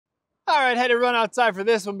All right, had to run outside for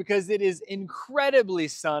this one because it is incredibly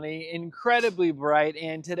sunny, incredibly bright,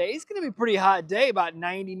 and today's going to be a pretty hot day, about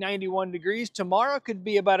 90, 91 degrees. Tomorrow could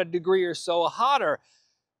be about a degree or so hotter,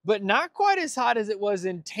 but not quite as hot as it was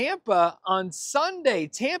in Tampa on Sunday.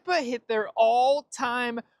 Tampa hit their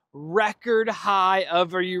all-time record high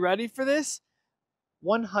of, are you ready for this?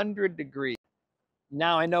 100 degrees.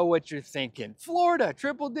 Now I know what you're thinking. Florida,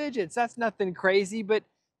 triple digits, that's nothing crazy, but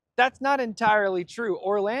that's not entirely true.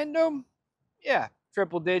 Orlando, yeah,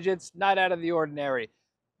 triple digits, not out of the ordinary.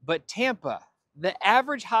 But Tampa, the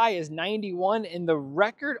average high is 91 and the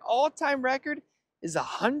record, all-time record is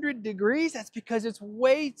 100 degrees. That's because it's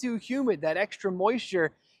way too humid. That extra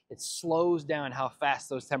moisture, it slows down how fast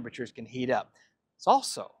those temperatures can heat up. It's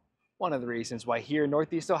also one of the reasons why here in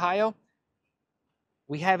Northeast Ohio,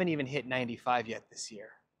 we haven't even hit 95 yet this year.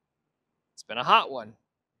 It's been a hot one,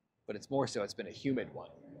 but it's more so, it's been a humid one.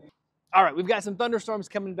 All right, we've got some thunderstorms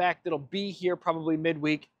coming back that'll be here probably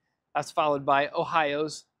midweek. That's followed by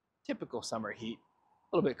Ohio's typical summer heat.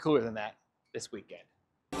 A little bit cooler than that this weekend.